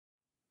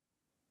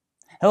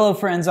Hello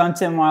friends, I'm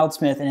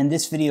WIldsmith, and in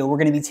this video we're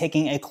going to be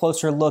taking a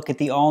closer look at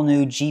the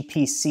all-new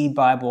GPC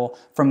Bible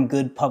from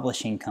Good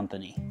Publishing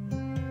Company.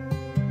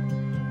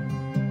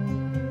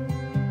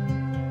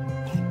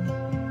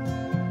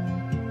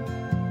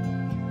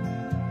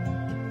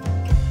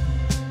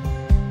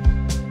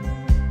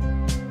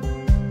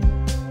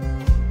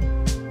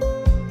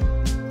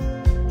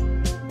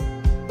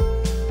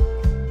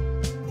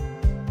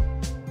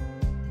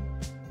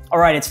 All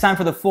right, it's time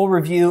for the full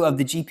review of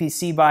the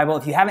GPC Bible.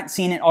 If you haven't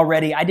seen it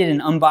already, I did an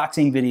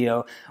unboxing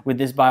video with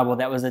this Bible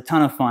that was a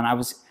ton of fun. I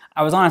was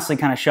honestly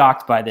kind of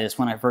shocked by this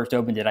when I first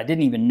opened it. I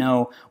didn't even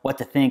know what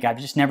to think. I've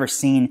just never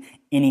seen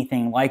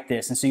anything like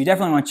this. And so you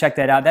definitely want to check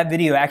that out. That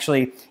video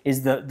actually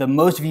is the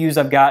most views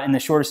I've got in the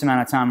shortest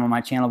amount of time on my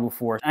channel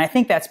before. And I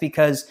think that's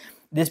because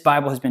this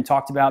Bible has been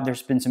talked about.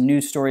 There's been some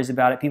news stories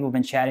about it. People have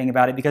been chatting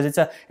about it because it's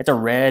a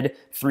red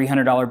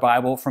 $300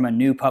 Bible from a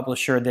new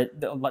publisher that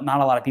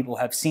not a lot of people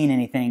have seen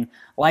anything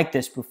like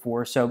this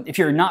before. So if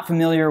you're not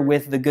familiar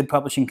with the Good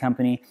Publishing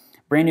Company,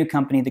 brand new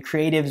company, the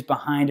creatives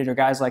behind it are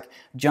guys like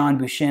Jon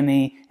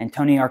Buscemi and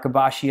Tony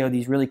Arcabascio,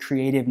 these really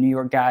creative New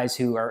York guys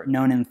who are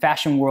known in the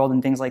fashion world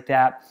and things like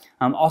that.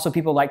 Also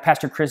people like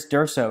Pastor Chris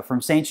Durson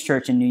from Saints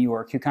Church in New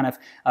York who kind of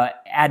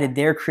added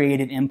their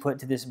creative input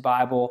to this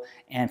Bible.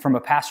 And from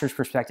a pastor's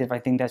perspective, I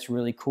think that's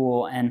really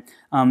cool. And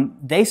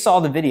they saw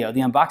the video,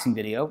 the unboxing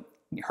video,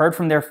 heard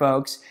from their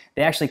folks.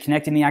 They actually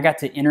connected me. I got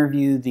to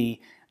interview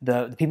the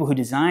people who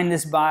designed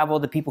this Bible,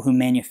 the people who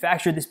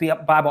manufactured this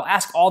Bible,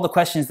 ask all the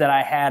questions that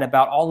I had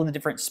about all of the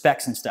different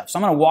specs and stuff. So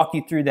I'm going to walk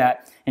you through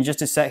that in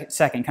just a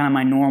second, kind of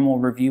my normal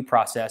review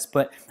process.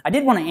 But I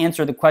did want to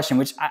answer the question,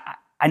 which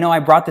I know I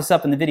brought this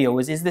up in the video,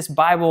 is this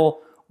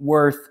Bible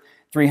worth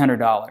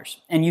 $300?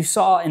 And you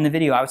saw in the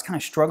video, I was kind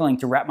of struggling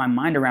to wrap my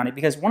mind around it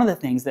because one of the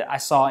things that I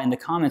saw in the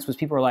comments was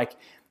people were like,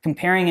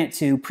 comparing it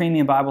to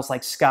premium Bibles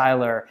like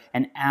Schuyler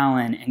and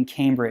Allen and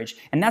Cambridge.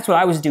 And that's what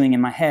I was doing in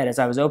my head as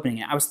I was opening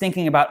it. I was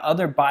thinking about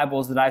other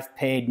Bibles that I've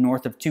paid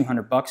north of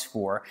 $200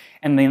 for,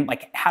 and then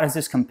like, how does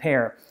this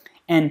compare?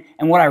 And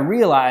what I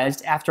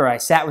realized after I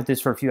sat with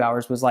this for a few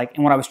hours was like,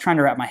 and what I was trying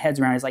to wrap my head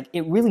around is like,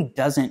 it really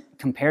doesn't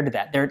compare to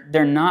that.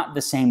 They're not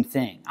the same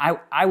thing.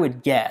 I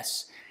would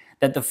guess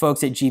that the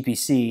folks at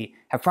GPC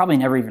have probably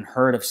never even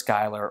heard of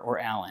Schuyler or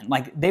Allen.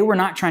 Like, they were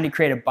not trying to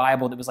create a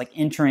Bible that was like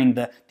entering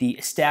the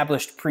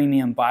established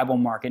premium Bible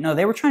market. No,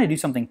 they were trying to do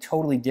something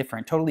totally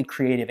different, totally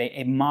creative,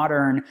 a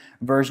modern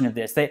version of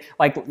this. They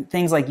like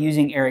things like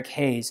using Eric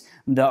Haze,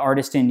 the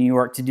artist in New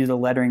York, to do the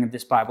lettering of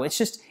this Bible.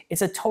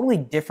 It's a totally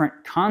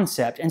different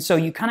concept. And so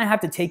you kind of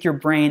have to take your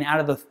brain out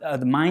of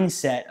the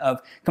mindset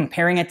of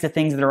comparing it to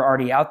things that are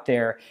already out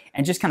there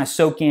and just kind of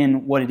soak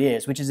in what it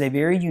is, which is a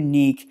very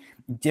unique,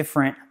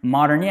 different,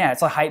 modern,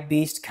 it's a hype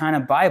beast kind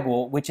of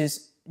Bible, which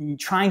is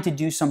trying to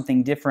do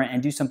something different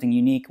and do something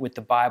unique with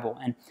the Bible.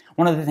 And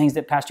one of the things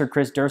that Pastor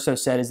Chris Durson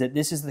said is that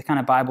this is the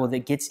kind of Bible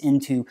that gets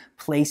into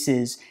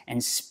places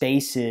and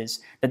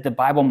spaces that the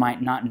Bible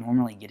might not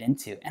normally get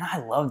into. And I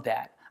love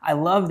that. I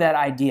love that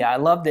idea. I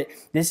love that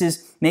this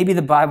is maybe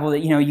the Bible that,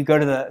 you go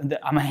to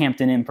I'm a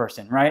Hampton Inn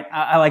person, right?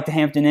 I like the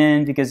Hampton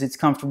Inn because it's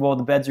comfortable,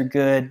 the beds are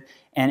good,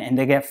 and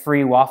they get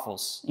free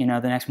waffles, the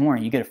next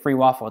morning. You get a free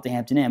waffle at the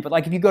Hampton Inn. But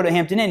like if you go to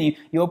Hampton Inn,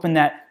 you open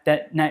that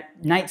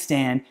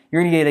nightstand,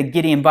 you're going to get a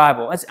Gideon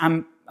Bible.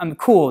 I'm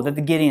cool that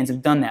the Gideons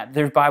have done that.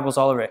 There's Bibles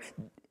all over it.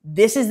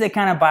 This is the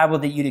kind of Bible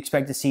that you'd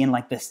expect to see in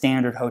like the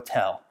standard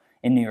hotel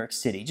in New York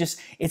City.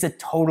 It's a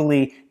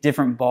totally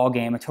different ball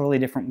game, a totally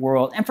different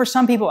world. And for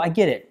some people, I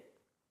get it.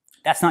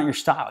 That's not your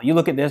style. You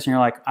look at this and you're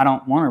like, I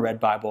don't want a red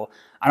Bible.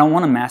 I don't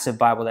want a massive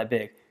Bible that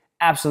big.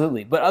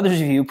 Absolutely. But others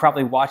of you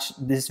probably watch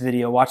this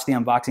video, watch the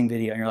unboxing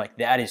video, and you're like,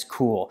 that is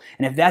cool.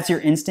 And if that's your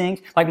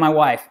instinct, like my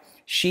wife,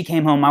 she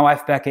came home. My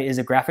wife, Becca, is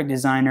a graphic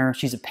designer.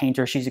 She's a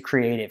painter. She's a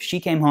creative. She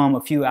came home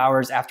a few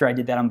hours after I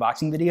did that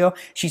unboxing video.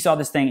 She saw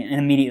this thing and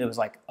immediately was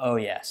like, oh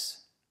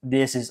yes,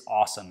 this is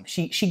awesome.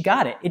 She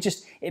got it.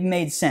 It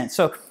made sense.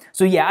 So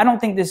yeah, I don't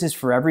think this is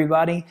for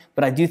everybody,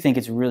 but I do think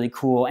it's really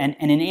cool. And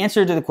in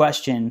answer to the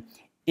question,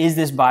 is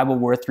this Bible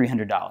worth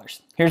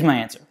 $300? Here's my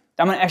answer.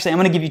 I'm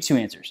going to give you two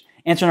answers.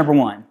 Answer number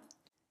one,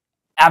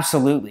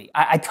 absolutely.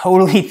 I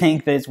totally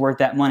think that it's worth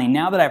that money.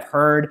 Now that I've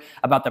heard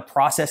about the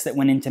process that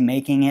went into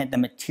making it, the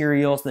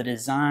materials, the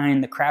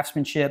design, the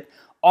craftsmanship,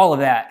 all of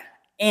that,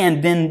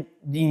 and then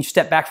you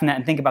step back from that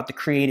and think about the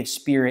creative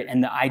spirit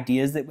and the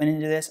ideas that went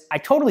into this, I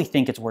totally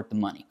think it's worth the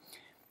money.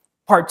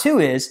 Part two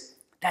is,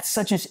 that's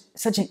such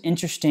an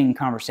interesting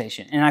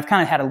conversation. And I've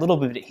kind of had a little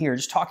bit of it here,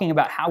 just talking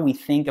about how we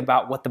think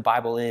about what the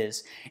Bible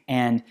is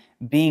and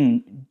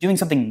doing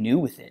something new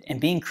with it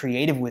and being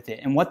creative with it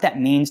and what that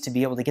means to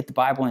be able to get the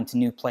Bible into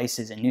new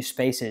places and new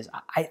spaces.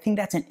 I think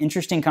that's an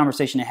interesting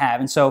conversation to have.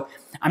 And so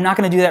I'm not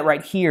going to do that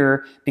right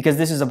here because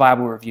this is a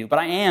Bible review, but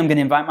I am going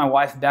to invite my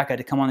wife, Becca,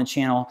 to come on the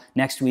channel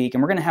next week,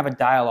 and we're going to have a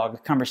dialogue, a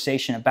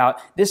conversation about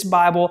this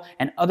Bible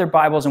and other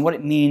Bibles and what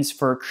it means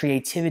for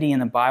creativity in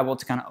the Bible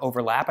to kind of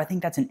overlap. I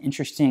think that's an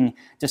interesting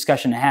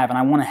discussion to have, and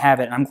I want to have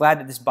it. And I'm glad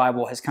that this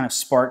Bible has kind of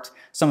sparked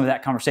some of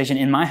that conversation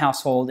in my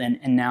household, and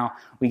now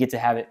we get to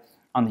have it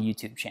on the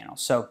YouTube channel.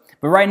 So,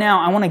 but right now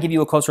I want to give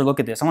you a closer look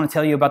at this. I want to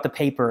tell you about the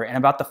paper and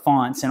about the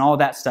fonts and all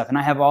that stuff, and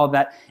I have all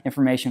that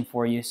information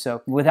for you.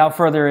 So without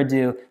further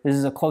ado, this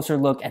is a closer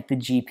look at the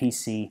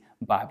GPC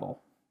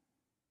Bible.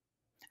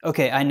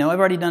 Okay, I know I've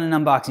already done an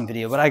unboxing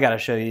video, but I got to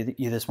show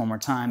you this one more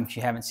time if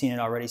you haven't seen it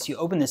already. So you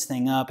open this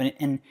thing up,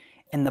 and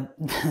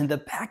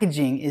the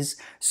packaging is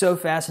so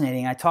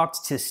fascinating. I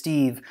talked to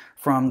Steve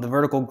from the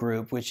Vertical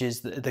Group, which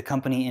is the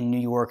company in New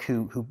York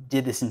who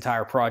did this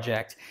entire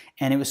project,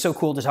 and it was so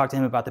cool to talk to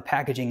him about the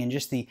packaging and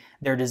just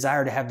their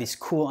desire to have these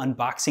cool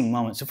unboxing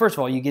moments. So first of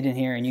all, you get in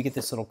here and you get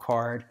this little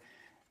card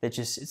that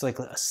it's like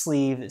a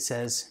sleeve that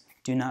says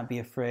 "Do not be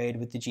afraid"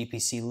 with the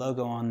GPC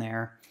logo on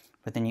there.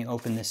 But then you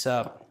open this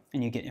up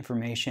and you get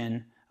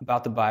information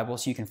about the Bible,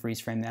 so you can freeze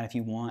frame that if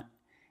you want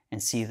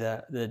and see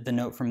the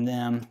note from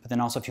them. But then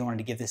also if you wanted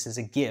to give this as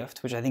a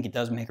gift, which I think it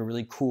does make a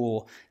really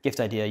cool gift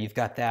idea, you've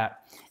got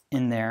that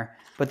in there.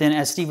 But then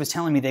as Steve was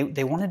telling me,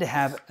 they wanted to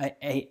have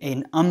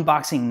an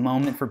unboxing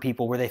moment for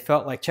people where they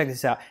felt like, check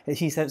this out,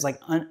 he said it's like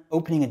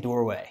opening a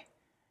doorway.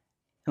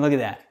 And look at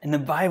that. And the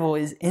Bible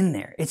is in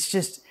there. It's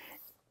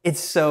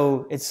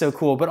so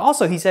cool. But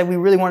also he said we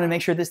really wanted to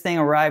make sure this thing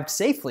arrived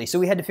safely. So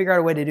we had to figure out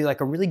a way to do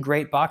like a really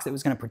great box that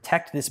was going to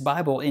protect this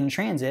Bible in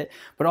transit,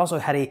 but also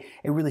had a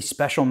really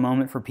special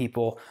moment for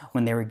people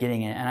when they were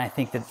getting it. And I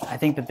think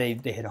that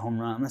they hit a home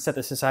run. Let's set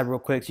this aside real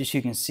quick just so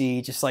you can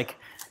see just like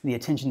the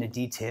attention to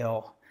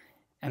detail.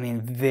 I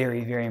mean,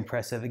 very, very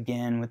impressive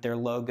again with their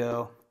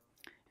logo.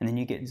 And then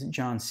you get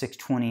John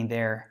 6:20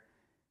 there.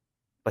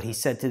 But he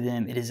said to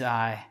them, "It is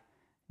I,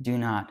 do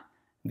not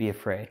be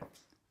afraid."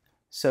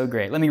 So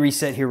great. Let me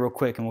reset here real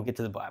quick and we'll get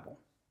to the Bible.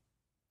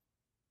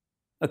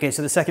 Okay,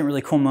 so the second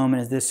really cool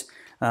moment is this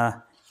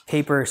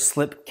paper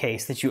slip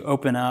case that you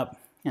open up.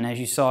 And as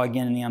you saw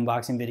again in the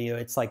unboxing video,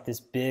 it's like this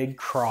big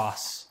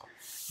cross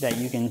that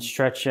you can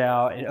stretch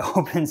out. It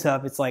opens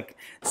up. It's like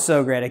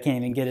so great. I can't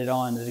even get it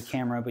all into the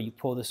camera, but you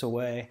pull this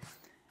away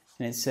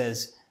and it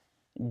says,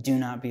 "Do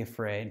not be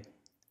afraid."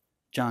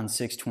 John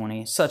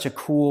 6:20. Such a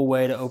cool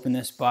way to open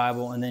this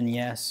Bible. And then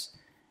yes,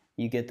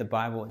 you get the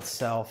Bible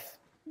itself.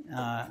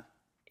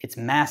 It's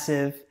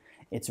massive,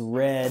 it's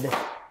red,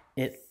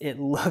 it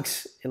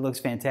looks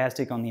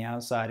fantastic on the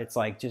outside. It's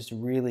like just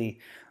really,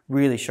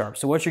 really sharp.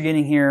 So what you're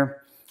getting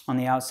here on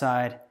the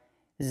outside,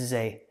 this is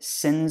a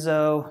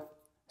Senso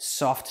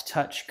soft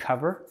touch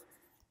cover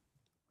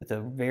with a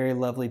very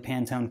lovely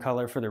Pantone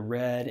color for the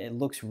red. It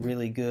looks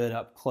really good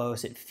up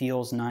close. It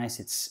feels nice,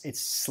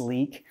 it's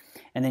sleek.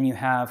 And then you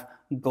have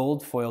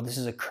gold foil. This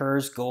is a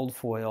Kerr's gold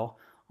foil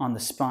on the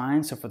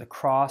spine. So for the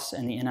cross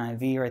and the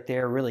NIV right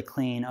there, really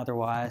clean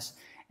otherwise.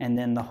 And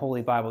then the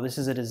Holy Bible. This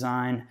is a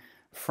design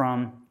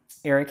from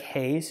Eric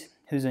Haze,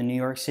 who's a New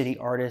York City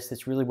artist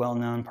that's really well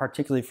known,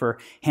 particularly for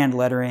hand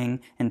lettering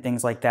and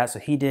things like that. So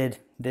he did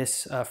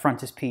this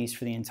frontispiece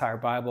for the entire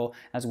Bible,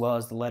 as well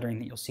as the lettering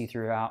that you'll see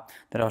throughout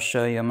that I'll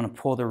show you. I'm going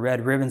to pull the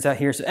red ribbons out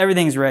here. So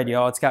everything's red,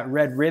 y'all. It's got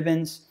red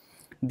ribbons.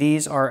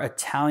 These are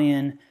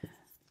Italian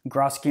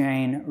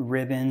grosgrain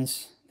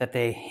ribbons that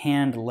they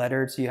hand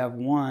lettered. So you have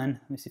one,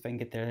 let me see if I can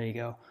get there. There you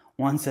go.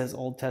 One says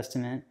Old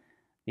Testament,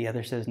 the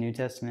other says New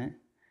Testament.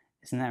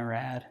 Isn't that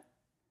rad?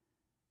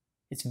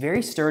 It's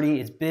very sturdy,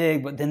 it's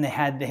big, but then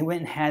they went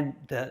and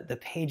had the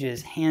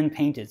pages hand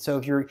painted. So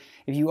if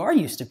you are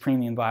used to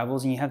premium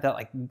Bibles and you have that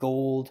like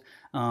gold,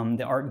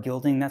 the art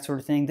gilding, that sort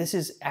of thing, this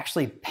is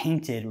actually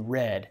painted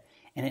red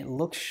and it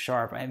looks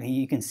sharp. I mean,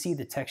 you can see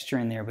the texture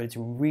in there, but it's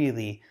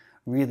really,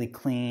 really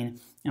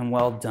clean and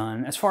well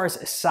done. As far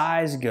as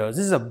size goes,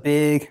 this is a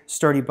big,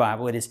 sturdy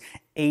Bible. It is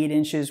 8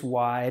 inches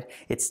wide,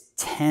 it's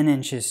 10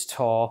 inches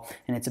tall,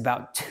 and it's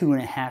about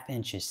 2.5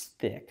 inches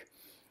thick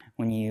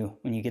when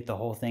you get the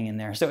whole thing in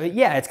there. So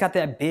yeah, it's got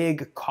that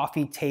big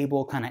coffee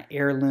table kind of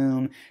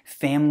heirloom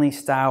family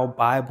style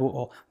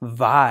Bible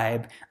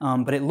vibe,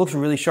 but it looks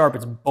really sharp.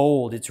 It's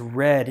bold, it's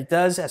red. It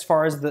does, as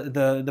far as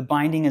the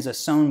binding is a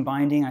sewn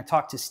binding. I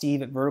talked to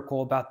Steve at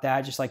Vertical about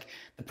that, just like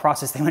the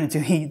process they went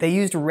into. They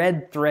used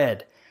red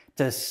thread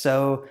to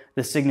sew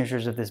the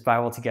signatures of this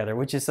Bible together,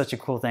 which is such a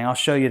cool thing. I'll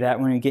show you that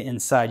when we get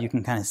inside. You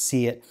can kind of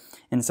see it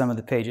in some of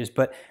the pages.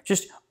 But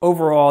just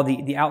overall,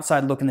 the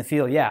outside look and the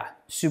feel, yeah,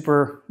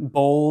 super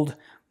bold,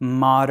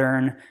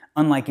 modern,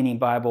 unlike any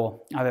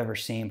Bible I've ever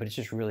seen, but it's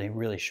just really,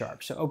 really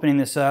sharp. So opening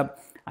this up,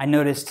 I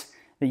noticed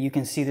that you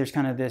can see there's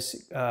kind of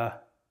this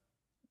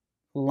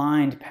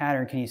lined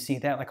pattern. Can you see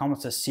that? Like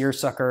almost a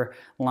seersucker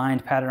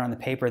lined pattern on the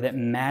paper that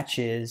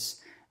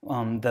matches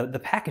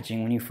the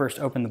packaging when you first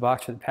open the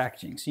box for the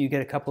packaging. So you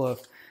get a couple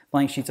of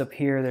blank sheets up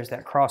here. There's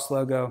that cross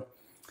logo.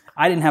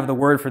 I didn't have the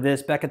word for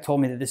this. Becca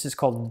told me that this is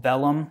called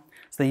vellum.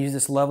 So they use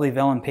this lovely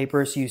vellum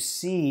paper. So you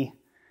see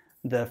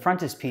the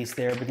frontispiece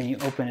there, but then you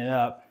open it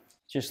up,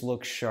 it just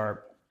looks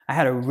sharp. I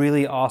had a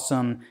really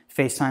awesome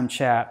FaceTime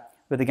chat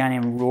with a guy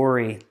named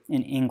Rory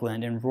in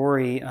England, and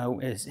Rory,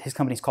 his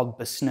company's called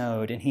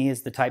Bespoke, and he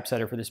is the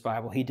typesetter for this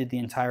Bible. He did the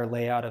entire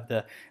layout of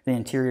the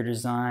interior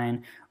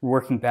design,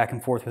 working back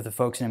and forth with the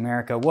folks in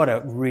America. What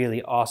a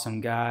really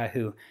awesome guy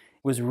who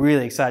was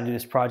really excited to do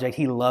this project.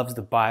 He loves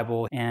the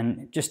Bible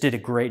and just did a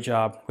great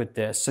job with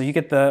this. So you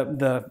get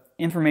the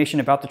information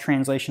about the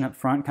translation up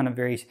front, kind of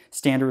very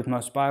standard with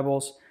most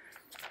Bibles.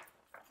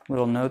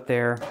 Little note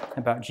there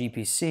about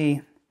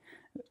GPC.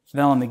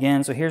 Vellum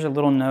again. So here's a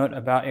little note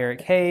about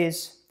Eric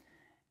Haze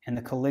and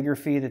the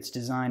calligraphy that's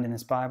designed in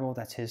this Bible.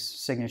 That's his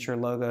signature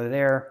logo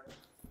there.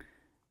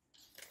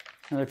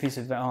 Another piece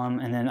of vellum.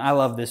 And then I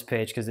love this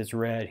page because it's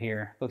red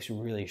here. Looks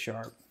really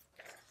sharp.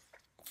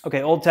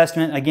 Okay, Old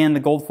Testament. Again, the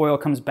gold foil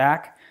comes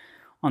back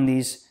on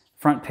these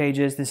front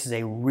pages. This is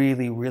a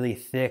really, really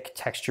thick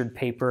textured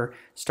paper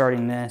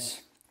starting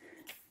this.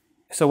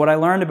 So what I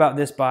learned about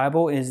this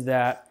Bible is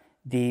that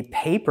the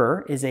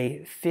paper is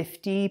a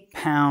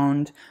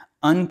 50-pound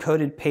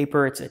uncoated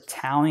paper. It's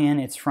Italian.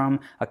 It's from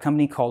a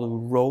company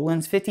called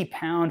Roland's.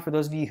 50-pound, for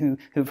those of you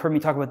who've heard me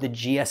talk about the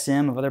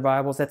GSM of other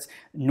Bibles, that's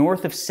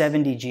north of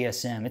 70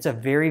 GSM. It's a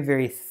very,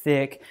 very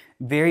thick,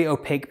 very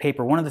opaque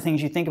paper. One of the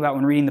things you think about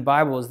when reading the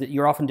Bible is that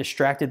you're often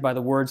distracted by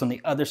the words on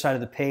the other side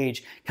of the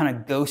page, kind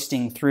of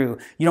ghosting through.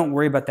 You don't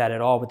worry about that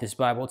at all with this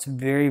Bible. It's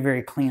very,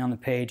 very clean on the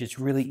page. It's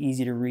really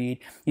easy to read.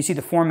 You see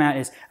the format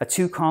is a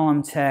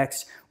 2-column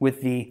text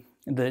with the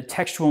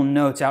textual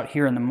notes out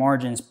here in the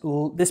margins.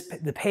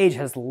 The page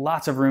has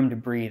lots of room to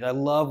breathe. I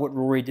love what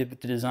Rory did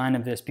with the design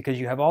of this because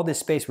you have all this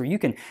space where you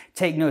can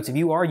take notes. If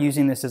you are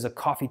using this as a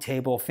coffee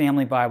table,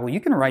 family Bible,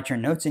 you can write your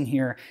notes in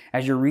here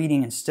as you're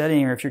reading and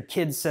studying, or if your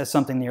kid says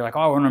something that you're like,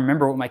 oh, I want to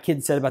remember what my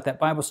kid said about that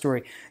Bible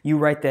story, you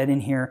write that in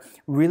here.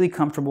 Really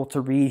comfortable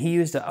to read. He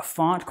used a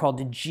font called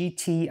the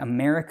GT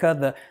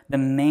America. The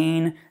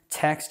main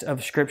text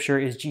of Scripture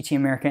is GT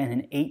America in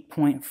an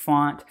 8-point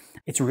font.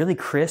 It's really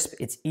crisp.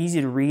 It's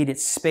easy to read.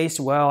 It's spaced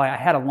well. I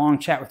had a long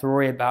chat with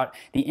Rory about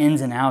the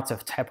ins and outs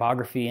of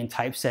typography and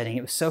typesetting.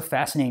 It was so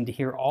fascinating to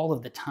hear all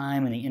of the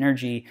time and the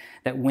energy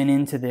that went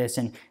into this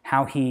and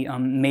how he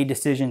made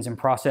decisions and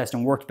processed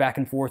and worked back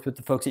and forth with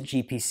the folks at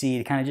GPC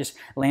to kind of just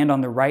land on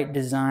the right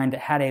design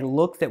that had a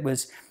look that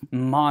was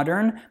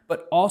modern,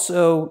 but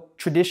also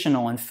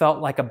traditional and felt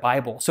like a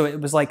Bible. So it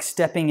was like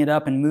stepping it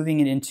up and moving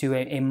it into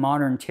a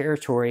modern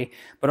territory,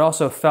 but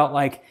also felt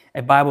like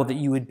a Bible that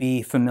you would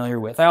be familiar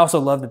with. I also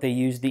love that they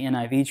used the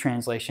NIV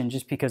translation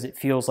just because it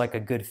feels like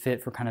a good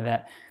fit for kind of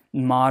that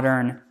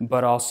modern,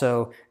 but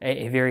also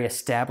a very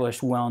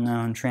established,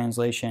 well-known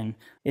translation.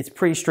 It's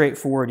pretty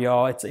straightforward,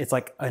 y'all. It's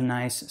like a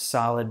nice,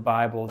 solid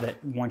Bible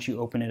that once you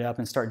open it up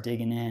and start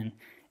digging in,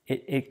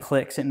 it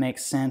clicks, it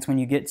makes sense. When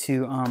you get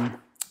to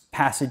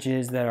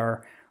passages that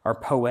are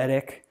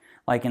poetic,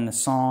 like in the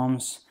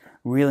Psalms,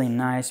 really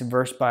nice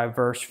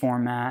verse-by-verse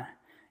format.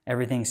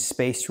 Everything's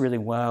spaced really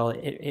well.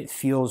 It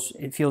feels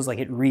like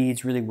it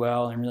reads really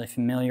well and really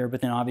familiar.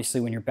 But then obviously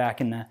when you're back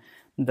in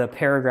the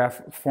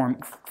paragraph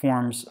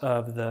forms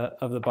of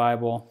the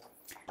Bible,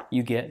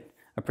 you get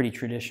a pretty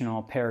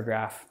traditional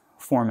paragraph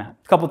format.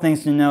 A couple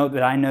things to note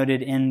that I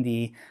noted in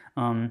the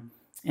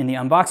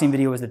unboxing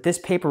video was that this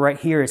paper right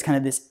here is kind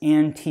of this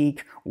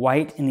antique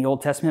white in the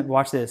Old Testament.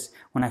 Watch this.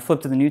 When I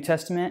flip to the New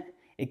Testament,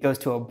 it goes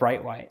to a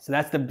bright white. So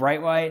that's the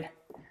bright white,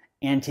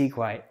 antique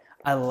white.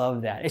 I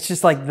love that. It's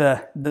just like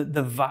the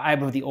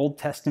vibe of the Old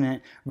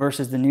Testament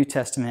versus the New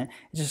Testament.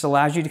 It just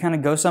allows you to kind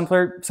of go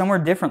somewhere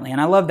differently.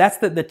 And I love that's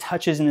the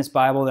touches in this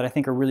Bible that I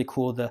think are really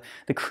cool. The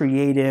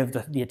creative,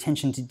 the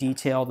attention to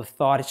detail, the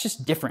thought. It's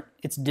just different.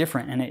 It's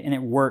different and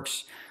it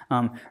works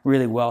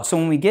really well. So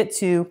when we get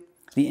to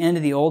the end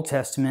of the Old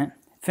Testament,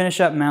 finish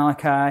up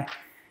Malachi,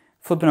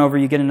 flipping over,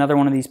 you get another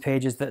one of these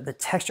pages. The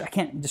texture, I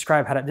can't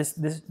describe how to,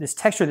 this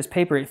texture of this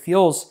paper, it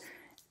feels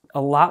a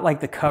lot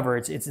like the cover.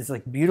 It's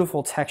like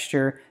beautiful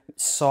texture,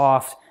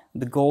 soft,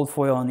 the gold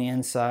foil on the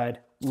inside,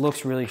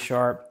 looks really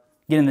sharp.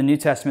 Get in the New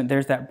Testament,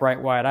 there's that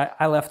bright white.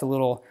 I left a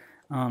little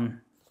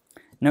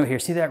note here.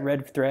 See that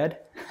red thread?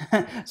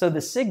 So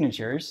the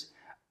signatures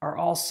are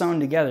all sewn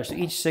together. So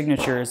each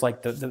signature is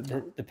like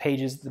the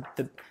pages,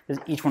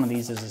 each one of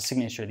these is a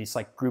signature, these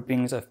like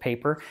groupings of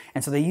paper.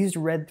 And so they used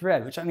red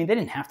thread, which I mean, they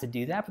didn't have to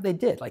do that, but they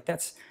did. Like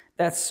that's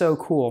so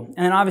cool.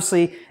 And then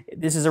obviously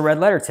this is a red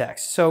letter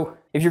text. So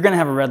if you're gonna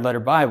have a red letter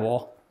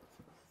Bible,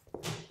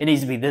 it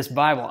needs to be this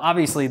Bible.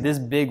 Obviously this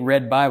big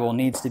red Bible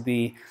needs to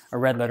be a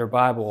red letter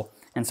Bible.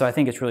 And so I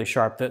think it's really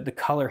sharp. The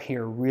color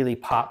here really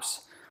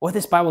pops. What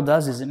this Bible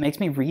does is it makes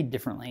me read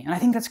differently. And I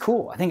think that's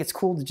cool. I think it's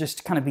cool to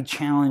just kind of be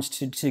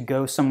challenged to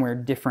go somewhere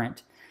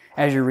different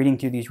as you're reading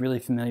through these really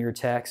familiar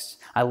texts.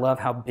 I love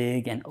how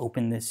big and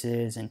open this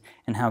is and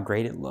how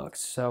great it looks.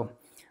 So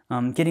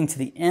getting to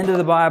the end of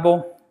the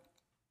Bible,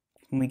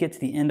 when we get to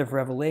the end of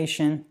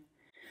Revelation,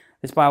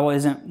 this Bible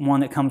isn't one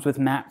that comes with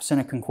maps and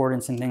a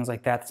concordance and things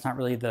like that. That's not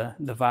really the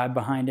vibe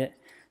behind it.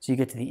 So you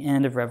get to the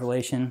end of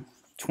Revelation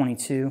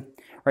 22.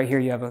 Right here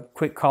you have a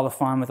quick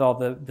colophon with all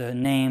the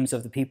names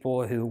of the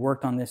people who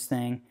worked on this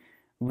thing.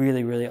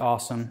 Really, really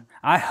awesome.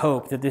 I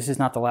hope that this is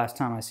not the last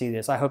time I see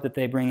this. I hope that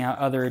they bring out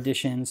other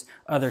editions,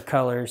 other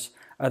colors,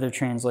 other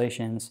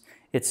translations.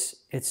 It's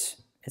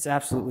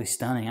absolutely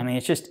stunning. I mean,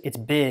 it's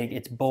big,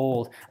 it's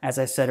bold. As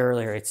I said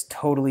earlier, it's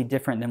totally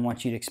different than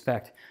what you'd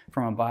expect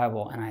from a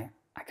Bible, and I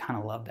kind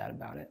of love that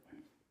about it.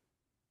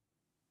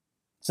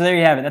 So there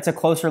you have it. That's a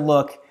closer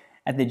look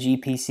at the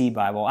GPC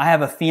Bible. I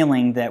have a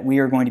feeling that we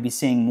are going to be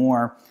seeing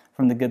more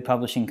from the Good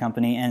Publishing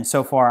Company, and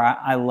so far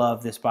I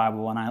love this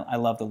Bible and I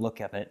love the look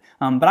of it.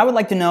 But I would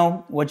like to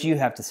know what you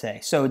have to say.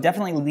 So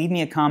definitely leave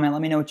me a comment.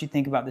 Let me know what you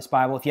think about this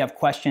Bible. If you have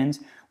questions,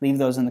 leave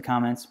those in the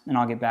comments and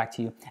I'll get back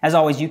to you. As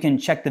always, you can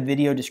check the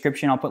video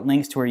description. I'll put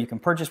links to where you can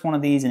purchase one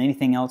of these and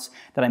anything else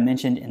that I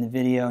mentioned in the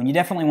video. And you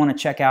definitely want to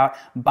check out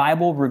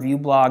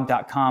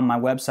BibleReviewBlog.com, my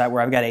website,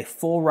 where I've got a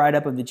full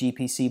write-up of the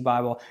GPC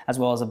Bible, as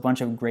well as a bunch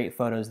of great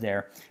photos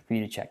there for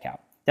you to check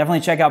out.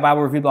 Definitely check out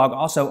Bible Review Blog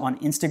also on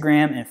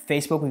Instagram and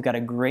Facebook. We've got a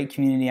great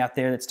community out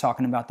there that's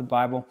talking about the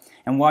Bible.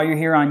 And while you're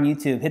here on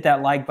YouTube, hit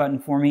that like button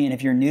for me. And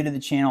if you're new to the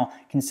channel,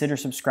 consider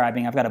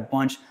subscribing. I've got a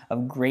bunch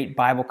of great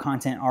Bible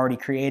content already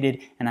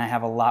created, and I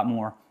have a lot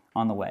more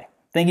on the way.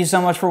 Thank you so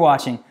much for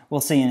watching.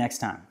 We'll see you next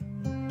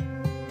time.